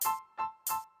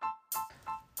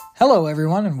Hello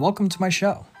everyone and welcome to my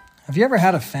show. Have you ever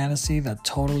had a fantasy that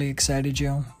totally excited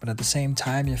you, but at the same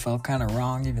time you felt kind of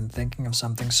wrong even thinking of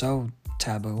something so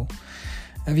taboo?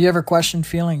 Have you ever questioned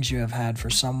feelings you have had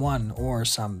for someone or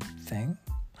something?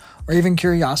 Or even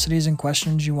curiosities and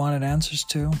questions you wanted answers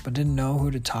to, but didn't know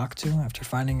who to talk to after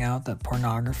finding out that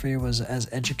pornography was as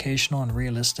educational and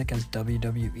realistic as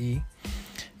WWE?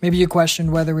 Maybe you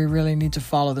questioned whether we really need to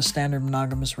follow the standard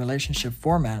monogamous relationship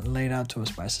format laid out to us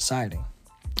by society.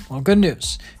 Well, good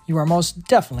news. You are most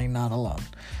definitely not alone.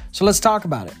 So let's talk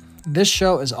about it. This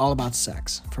show is all about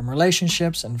sex, from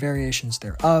relationships and variations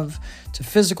thereof, to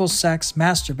physical sex,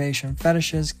 masturbation,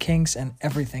 fetishes, kinks, and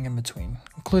everything in between,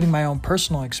 including my own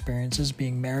personal experiences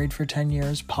being married for 10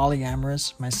 years,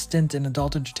 polyamorous, my stint in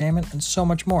adult entertainment, and so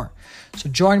much more. So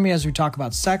join me as we talk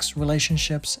about sex,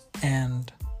 relationships,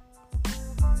 and